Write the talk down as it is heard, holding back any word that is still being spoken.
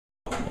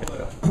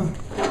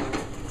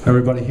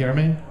Everybody hear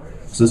me?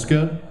 Is this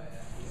good?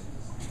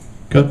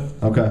 Good?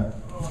 Okay.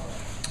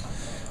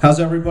 How's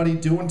everybody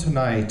doing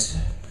tonight?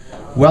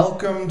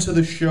 Welcome to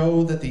the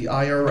show that the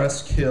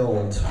IRS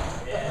killed.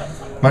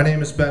 My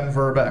name is Ben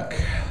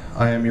Verbeck.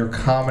 I am your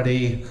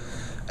comedy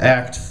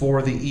act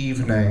for the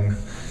evening.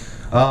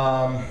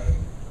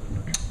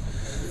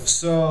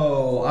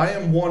 So I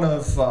am one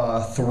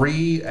of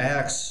 3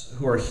 acts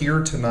who are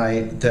here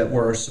tonight that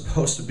were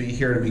supposed to be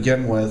here to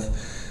begin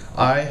with.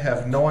 I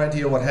have no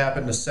idea what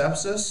happened to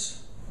sepsis.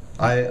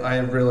 I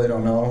really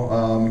don't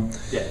know.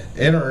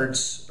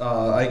 Innards,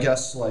 I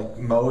guess like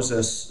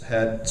Moses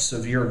had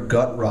severe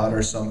gut rot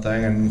or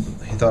something and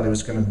he thought he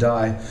was going to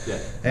die. Yeah.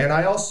 And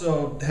I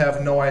also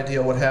have no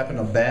idea what happened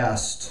to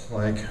Bast.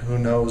 Like, who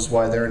knows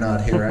why they're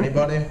not here?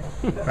 Anybody?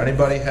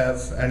 Anybody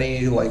have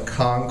any like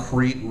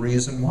concrete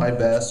reason why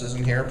Bast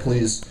isn't here?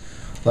 Please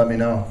let me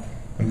know.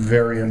 I'm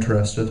very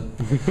interested.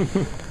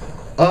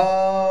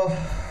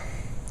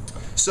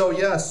 So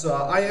yes,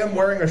 I am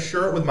wearing a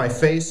shirt with my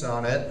face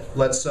on it.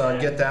 Let's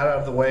get that out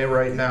of the way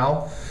right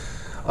now.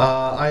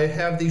 I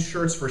have these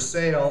shirts for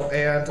sale,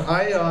 and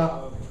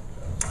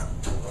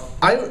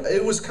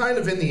it was kind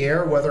of in the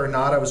air whether or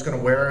not I was going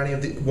to wear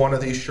one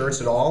of these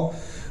shirts at all.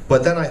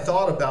 But then I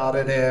thought about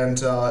it,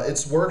 and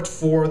it's worked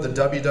for the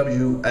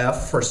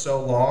WWF for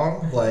so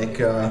long, like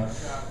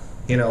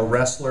you know,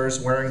 wrestlers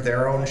wearing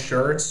their own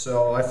shirts.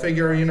 So I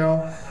figure, you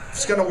know, if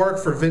it's going to work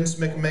for Vince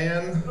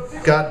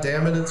McMahon, God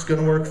damn it, it's going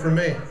to work for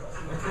me.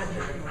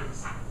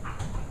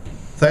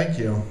 Thank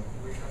you.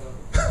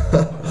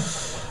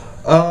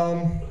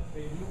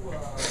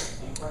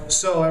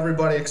 So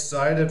everybody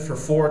excited for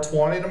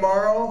 420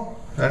 tomorrow?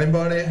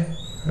 Anybody?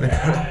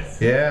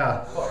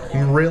 Yeah.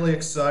 I'm really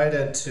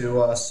excited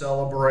to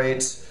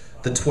celebrate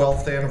the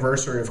 12th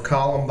anniversary of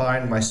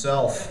Columbine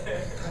myself.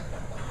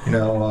 You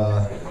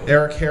know,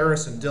 Eric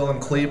Harris and Dylan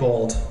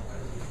Klebold,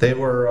 they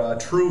were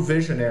true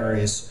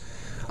visionaries.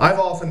 I've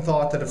often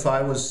thought that if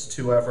I was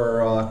to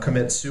ever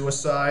commit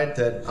suicide,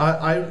 that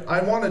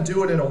I want to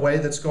do it in a way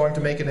that's going to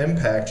make an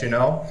impact, you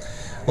know?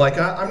 Like,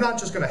 I'm not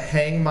just going to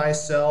hang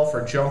myself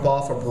or jump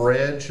off a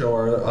bridge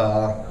or,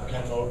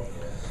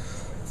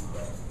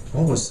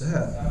 what was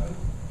that?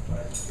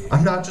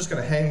 I'm not just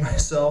going to hang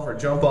myself or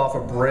jump off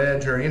a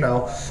bridge or, you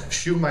know,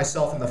 shoot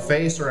myself in the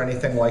face or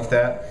anything like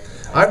that.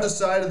 I've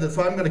decided that if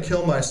I'm going to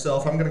kill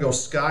myself, I'm going to go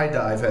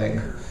skydiving,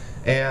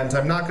 and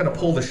I'm not going to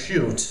pull the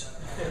chute.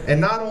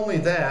 And not only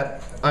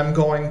that, I'm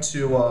going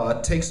to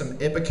take some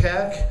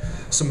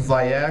Ipecac, some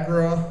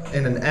Viagra,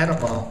 and an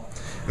enema,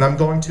 and I'm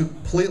going to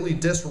completely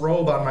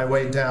disrobe on my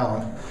way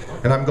down.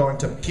 And I'm going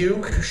to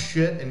puke,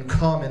 shit, and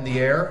cum in the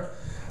air.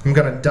 I'm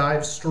going to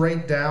dive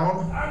straight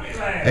down,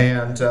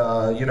 and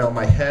you know,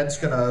 my head's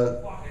going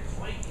to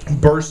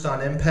burst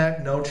on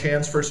impact, no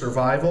chance for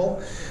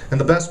survival. And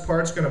the best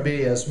part's going to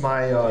be as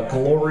my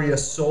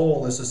glorious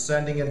soul is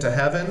ascending into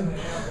heaven,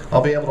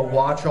 I'll be able to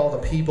watch all the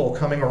people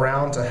coming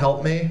around to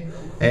help me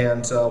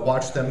and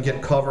watch them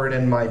get covered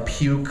in my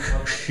puke,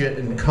 shit,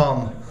 and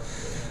cum.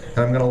 And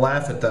I'm going to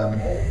laugh at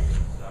them.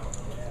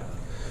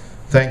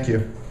 Thank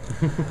you.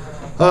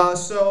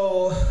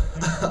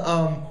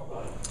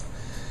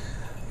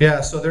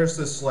 Yeah, so there's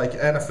this like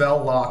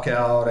NFL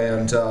lockout,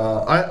 and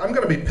I'm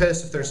going to be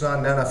pissed if there's not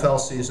an NFL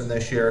season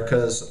this year,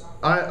 because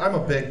I'm a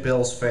big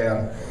Bills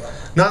fan.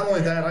 Not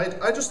only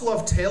that, I just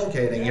love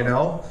tailgating, you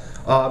know,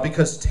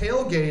 because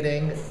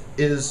tailgating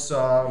is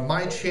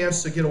my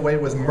chance to get away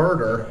with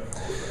murder.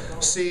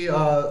 See,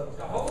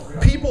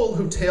 people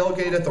who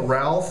tailgate at the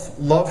Ralph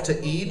love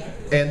to eat,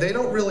 and they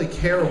don't really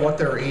care what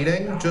they're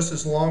eating, just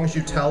as long as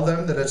you tell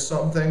them that it's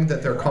something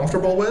that they're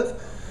comfortable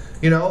with.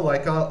 You know,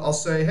 like I'll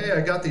say, hey,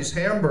 I got these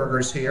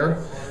hamburgers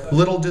here.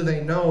 Little do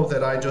they know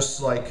that I just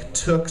like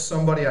took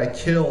somebody I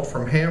killed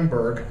from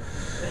Hamburg,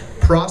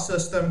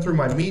 processed them through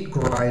my meat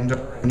grinder,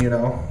 and you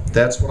know,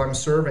 that's what I'm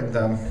serving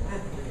them.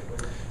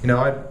 You know,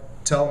 I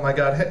tell them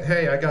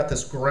hey, I got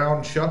this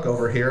ground chuck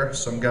over here,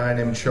 some guy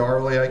named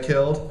Charlie I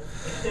killed.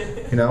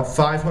 You know,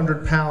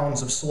 500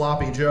 pounds of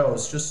sloppy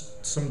joes,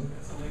 just some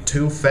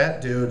 2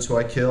 fat dudes who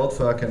I killed,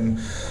 fucking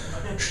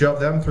shove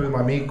them through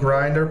my meat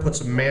grinder, put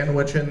some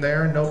manwich in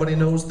there, and nobody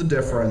knows the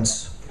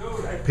difference.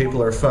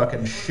 People are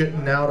fucking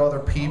shitting out other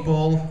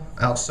people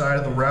outside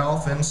of the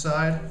Ralph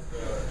inside,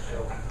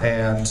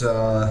 and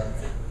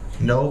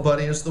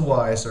nobody is the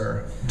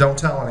wiser. Don't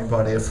tell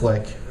anybody if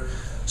like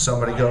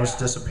somebody goes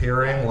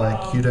disappearing,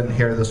 like you didn't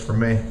hear this from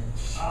me.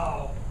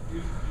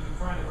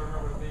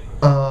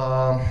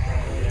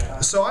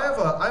 So I have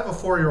a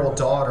 4-year-old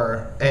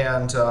daughter,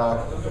 and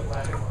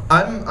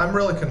I'm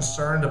really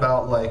concerned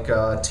about like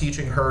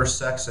teaching her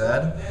sex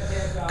ed,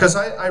 because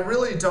I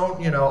really don't,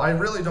 you know, I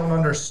really don't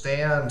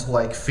understand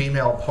like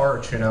female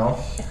parts, you know.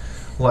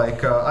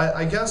 Like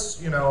I guess,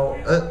 you know,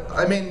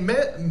 I mean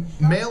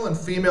male and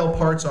female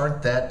parts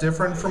aren't that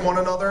different from one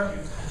another.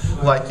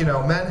 Like, you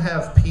know, men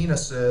have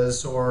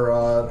penises,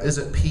 or is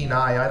it peni?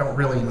 I don't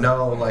really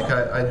know. Like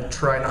I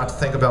try not to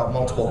think about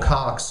multiple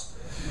cocks.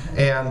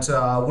 And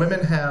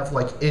women have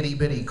like itty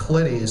bitty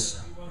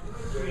clitties.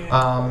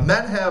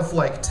 Men have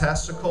like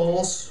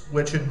testicles,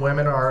 which in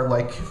women are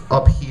like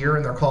up here,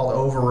 and they're called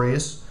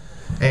ovaries.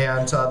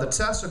 And the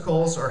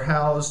testicles are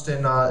housed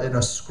in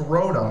a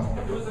scrotum.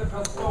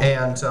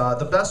 And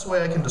the best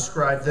way I can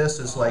describe this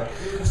is like,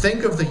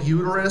 think of the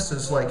uterus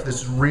as like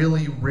this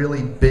really,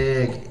 really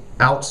big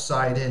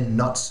outside-in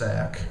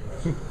nutsack.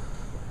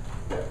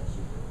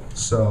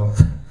 So,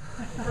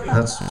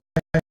 that's...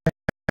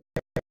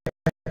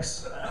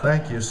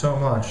 Thank you so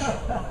much.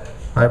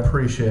 I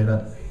appreciate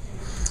it.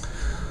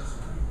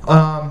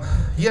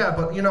 Yeah,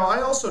 but you know,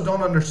 I also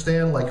don't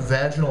understand like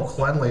vaginal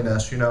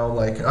cleanliness, you know,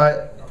 like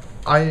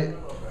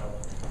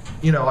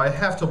you know, I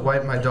have to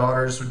wipe my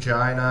daughter's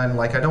vagina, and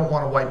like I don't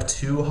want to wipe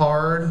too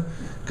hard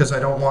because I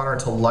don't want her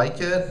to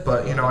like it,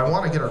 but you know, I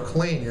want to get her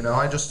clean, you know.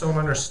 I just don't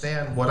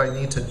understand what I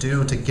need to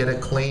do to get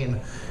it clean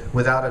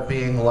without it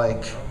being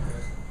like,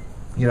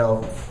 you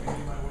know,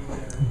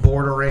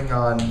 bordering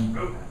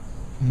on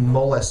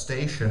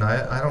molestation.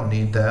 I don't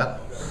need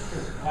that.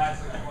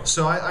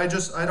 So I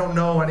don't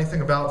know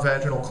anything about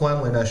vaginal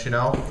cleanliness, you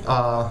know.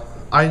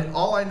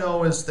 All I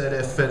know is that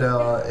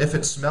if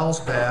it smells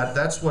bad,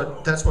 that's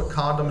what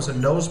condoms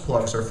and nose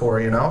plugs are for,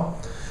 you know.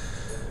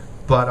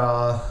 But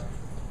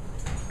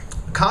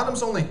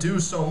condoms only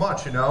do so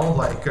much, you know.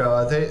 Like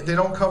they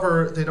don't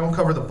cover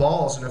the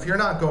balls, and if you're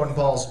not going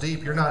balls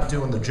deep, you're not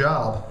doing the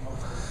job.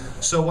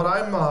 So what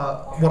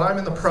I'm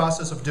in the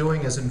process of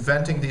doing is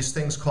inventing these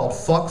things called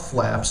fuck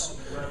flaps,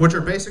 which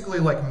are basically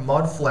like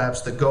mud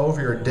flaps that go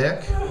over your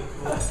dick,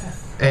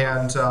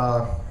 and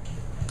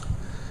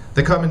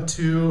they come in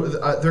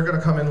they're going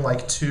to come in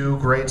like two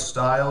great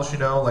styles, you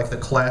know, like the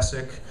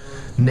classic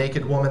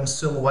naked woman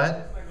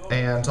silhouette,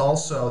 and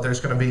also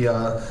there's going to be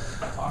a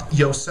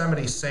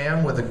Yosemite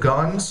Sam with the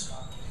guns,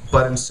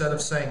 but instead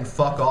of saying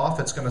fuck off,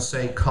 it's going to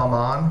say come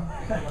on.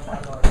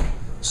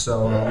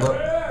 So look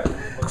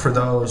for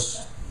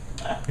those,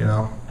 you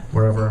know,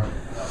 wherever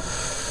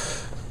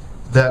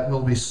that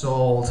will be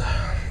sold.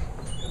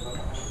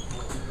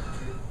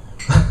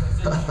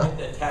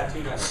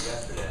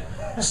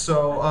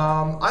 So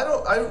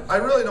I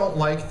really don't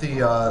like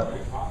the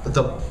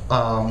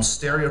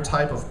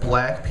stereotype of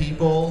black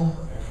people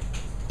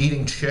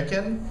eating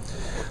chicken.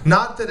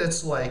 Not that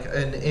it's like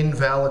an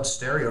invalid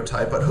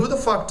stereotype, but who the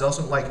fuck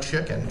doesn't like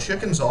chicken?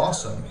 Chicken's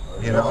awesome,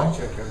 you know. I like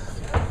chicken.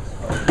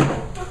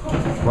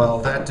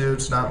 Well, that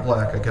dude's not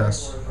black, I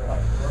guess.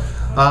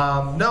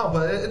 No,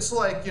 but it's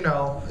like, you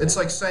know, it's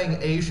like saying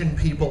Asian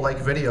people like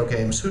video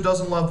games. Who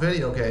doesn't love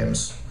video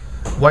games?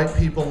 White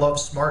people love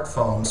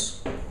smartphones.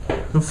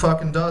 Who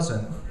fucking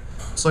doesn't?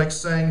 It's like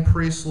saying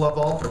priests love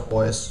altar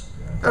boys.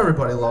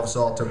 Everybody loves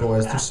altar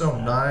boys. They're so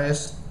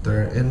nice.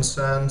 They're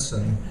incense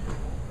and...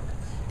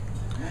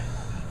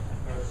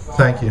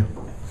 Thank you.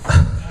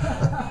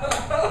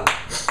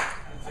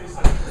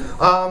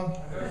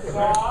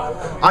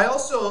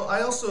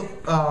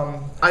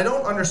 I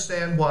don't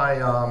understand why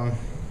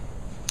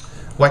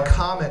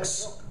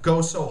comics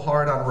go so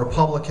hard on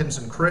Republicans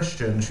and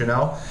Christians, you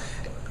know?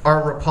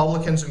 Are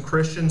Republicans and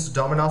Christians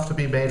dumb enough to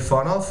be made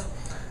fun of?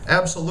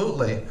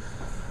 Absolutely.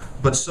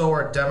 But so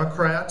are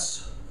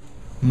Democrats,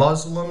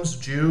 Muslims,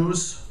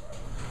 Jews,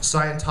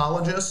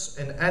 Scientologists,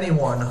 and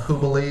anyone who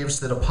believes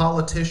that a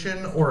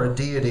politician or a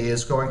deity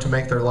is going to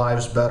make their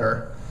lives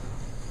better.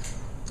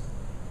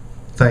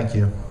 Thank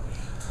you.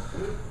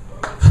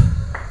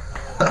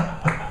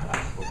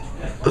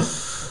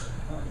 This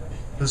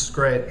is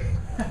great.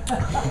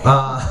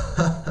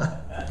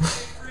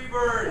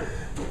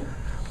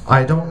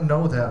 I don't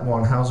know that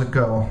one. How's it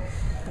go?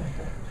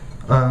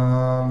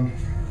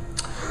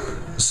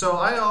 So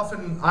I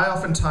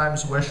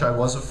oftentimes wish I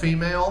was a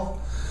female,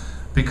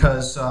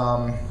 because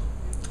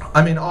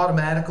I mean,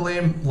 automatically,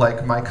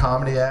 like, my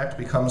comedy act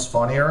becomes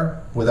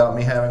funnier without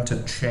me having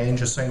to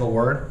change a single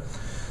word.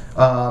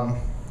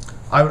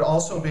 I would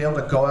also be able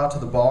to go out to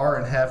the bar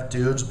and have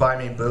dudes buy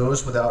me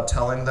booze without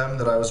telling them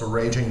that I was a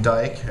raging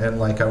dyke, and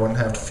like I wouldn't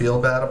have to feel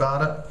bad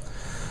about it.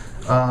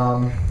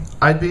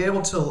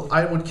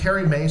 I would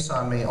carry mace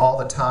on me all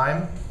the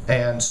time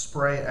and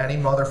spray any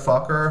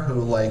motherfucker who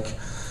like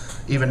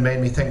even made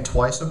me think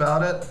twice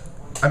about it.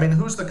 I mean,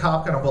 who's the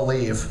cop gonna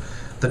believe?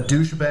 The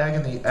douchebag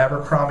in the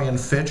Abercrombie and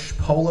Fitch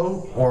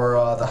polo, or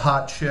the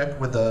hot chick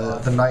with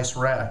the nice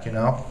rack, you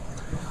know?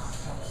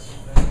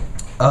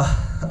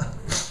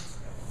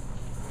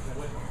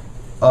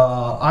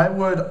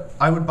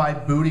 I would buy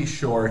booty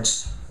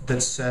shorts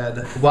that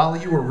said, "While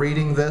you were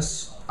reading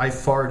this, I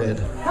farted."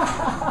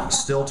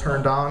 Still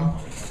turned on?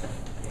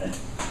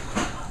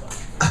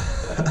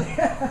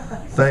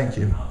 Thank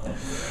you.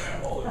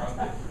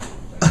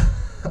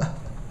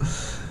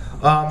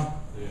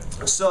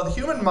 So the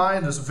human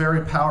mind is a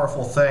very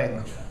powerful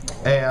thing,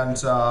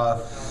 and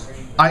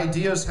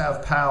ideas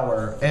have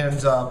power,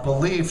 and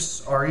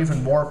beliefs are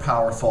even more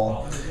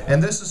powerful.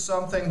 And this is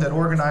something that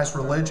organized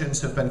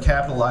religions have been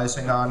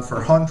capitalizing on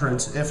for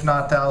hundreds, if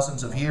not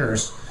thousands of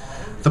years.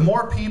 The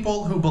more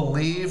people who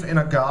believe in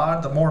a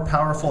god, the more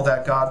powerful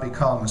that god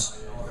becomes.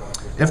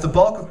 If the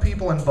bulk of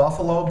people in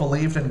Buffalo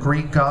believed in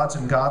Greek gods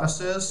and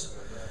goddesses,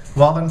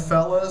 well then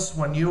fellas,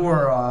 when you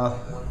were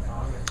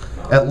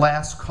at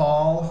last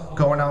call,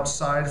 going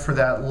outside for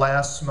that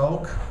last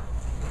smoke,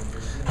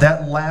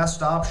 that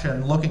last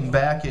option looking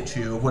back at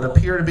you would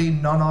appear to be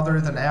none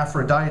other than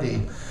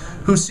Aphrodite,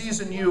 who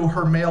sees in you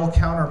her male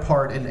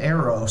counterpart in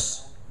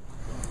Eros.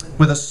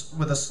 With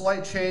a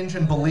slight change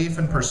in belief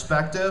and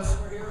perspective,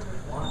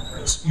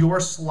 your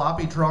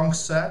sloppy drunk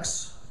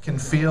sex can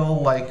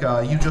feel like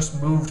you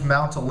just moved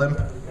Mount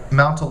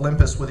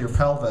Olympus with your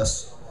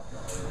pelvis.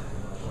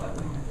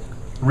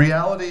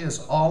 Reality is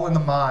all in the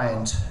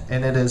mind,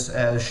 and it is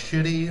as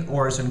shitty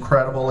or as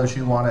incredible as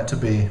you want it to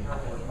be.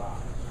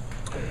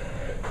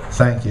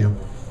 Thank you.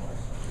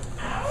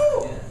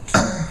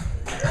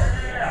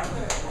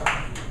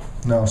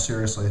 No,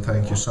 seriously,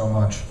 thank you so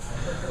much.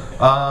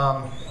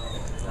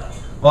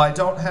 Well, I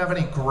don't have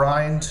any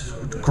grind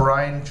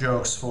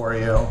jokes for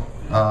you.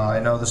 I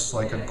know this is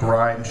like a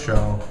grind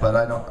show, but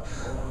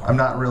I'm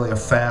not really a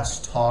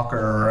fast talker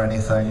or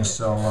anything,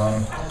 so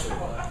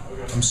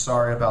I'm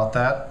sorry about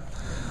that.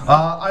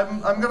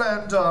 I'm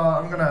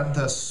gonna end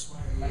this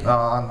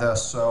on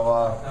this. So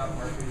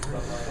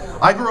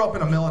I grew up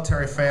in a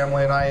military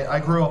family, and I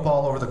grew up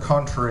all over the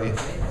country.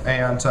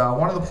 And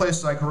one of the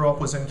places I grew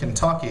up was in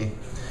Kentucky,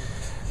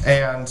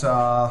 and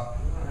I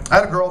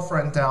had a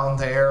girlfriend down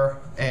there,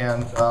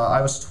 and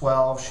I was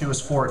 12, she was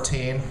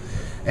 14.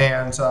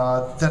 And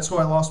that's who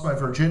I lost my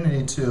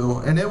virginity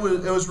to, and it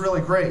was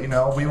really great. You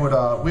know, we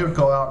would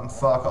go out and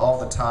fuck all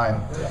the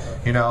time.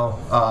 You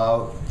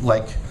know,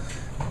 like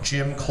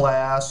gym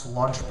class,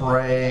 lunch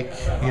break,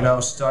 you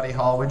know, study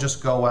hall. We'd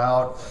just go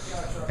out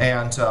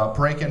and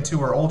break into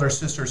her older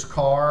sister's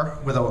car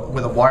with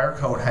a wire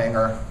coat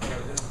hanger,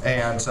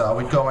 and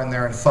we'd go in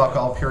there and fuck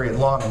all period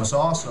long. It was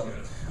awesome.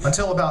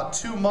 Until about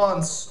 2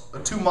 months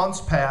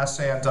pass,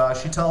 and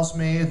she tells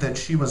me that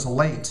she was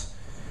late.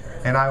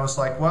 And I was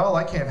like, well,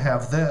 I can't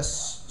have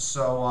this.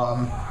 So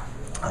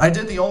I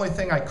did the only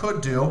thing I could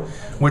do,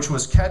 which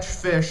was catch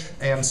fish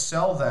and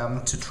sell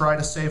them to try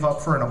to save up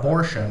for an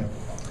abortion.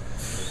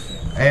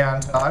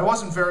 And I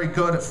wasn't very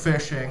good at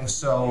fishing,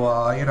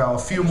 so you know, a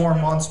few more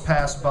months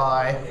passed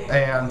by,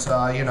 and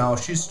you know,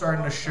 she's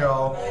starting to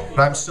show, and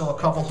I'm still a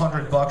couple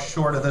 $100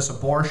 short of this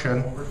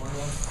abortion.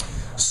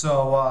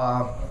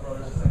 So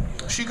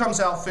she comes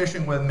out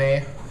fishing with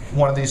me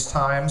one of these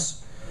times.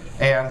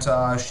 And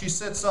she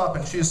sits up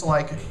and she's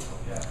like,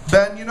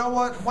 Ben, you know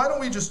what? Why don't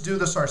we just do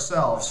this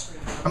ourselves?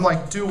 I'm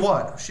like, do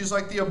what? She's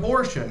like, the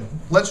abortion.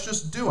 Let's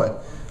just do it.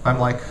 I'm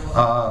like,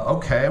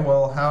 okay,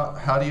 well,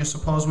 how do you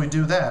suppose we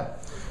do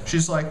that?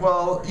 She's like,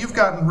 well, you've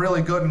gotten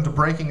really good into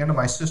breaking into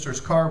my sister's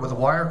car with a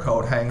wire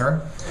coat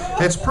hanger.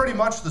 It's pretty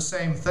much the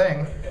same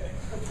thing.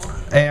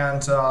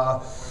 And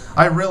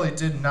I really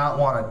did not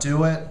want to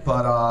do it,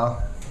 but,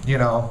 you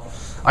know,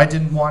 I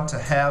didn't want to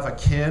have a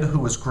kid who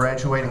was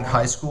graduating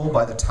high school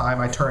by the time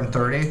I turned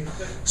 30,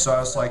 so I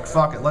was like,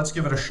 fuck it, let's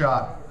give it a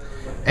shot.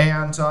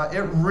 And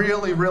it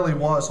really, really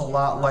was a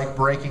lot like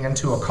breaking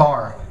into a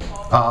car.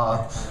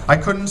 I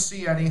couldn't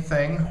see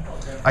anything.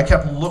 I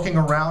kept looking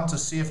around to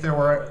see if there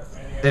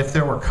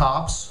were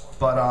cops,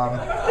 but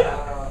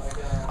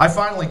I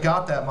finally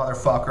got that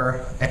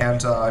motherfucker,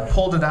 and I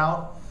pulled it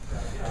out,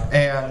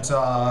 and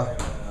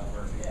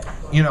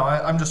you know,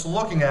 I'm just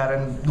looking at it,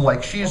 and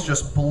like she's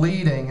just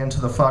bleeding into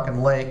the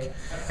fucking lake,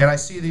 and I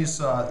see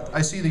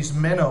these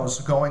minnows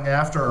going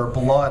after her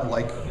blood,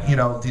 like, you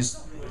know,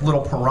 these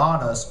little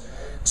piranhas.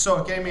 So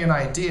it gave me an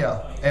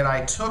idea, and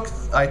I took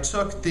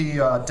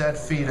the dead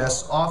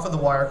fetus off of the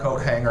wire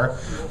coat hanger,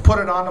 put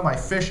it onto my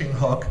fishing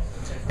hook,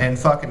 and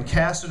fucking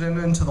cast it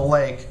into the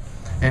lake.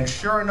 And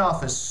sure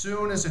enough, as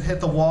soon as it hit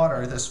the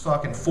water, this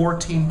fucking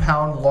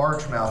 14-pound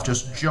largemouth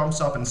just jumps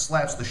up and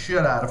slaps the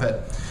shit out of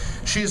it.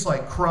 She's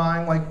like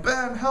crying, like,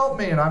 Ben, help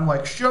me. And I'm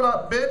like, shut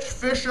up, bitch,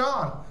 fish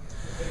on.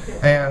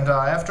 And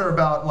after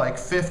about like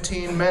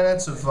 15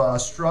 minutes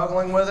of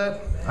struggling with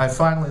it, I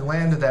finally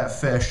landed that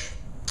fish.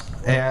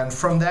 And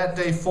from that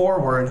day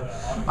forward,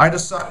 I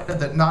decided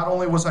that not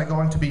only was I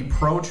going to be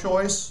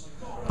pro-choice,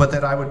 but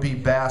that I would be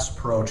bass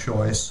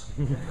pro-choice.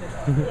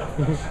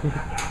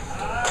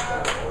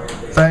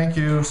 Thank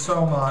you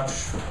so much.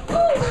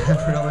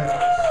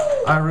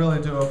 I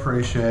really do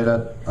appreciate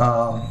it.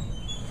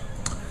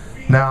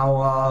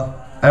 Now,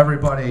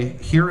 everybody,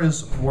 here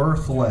is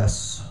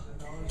Worthless.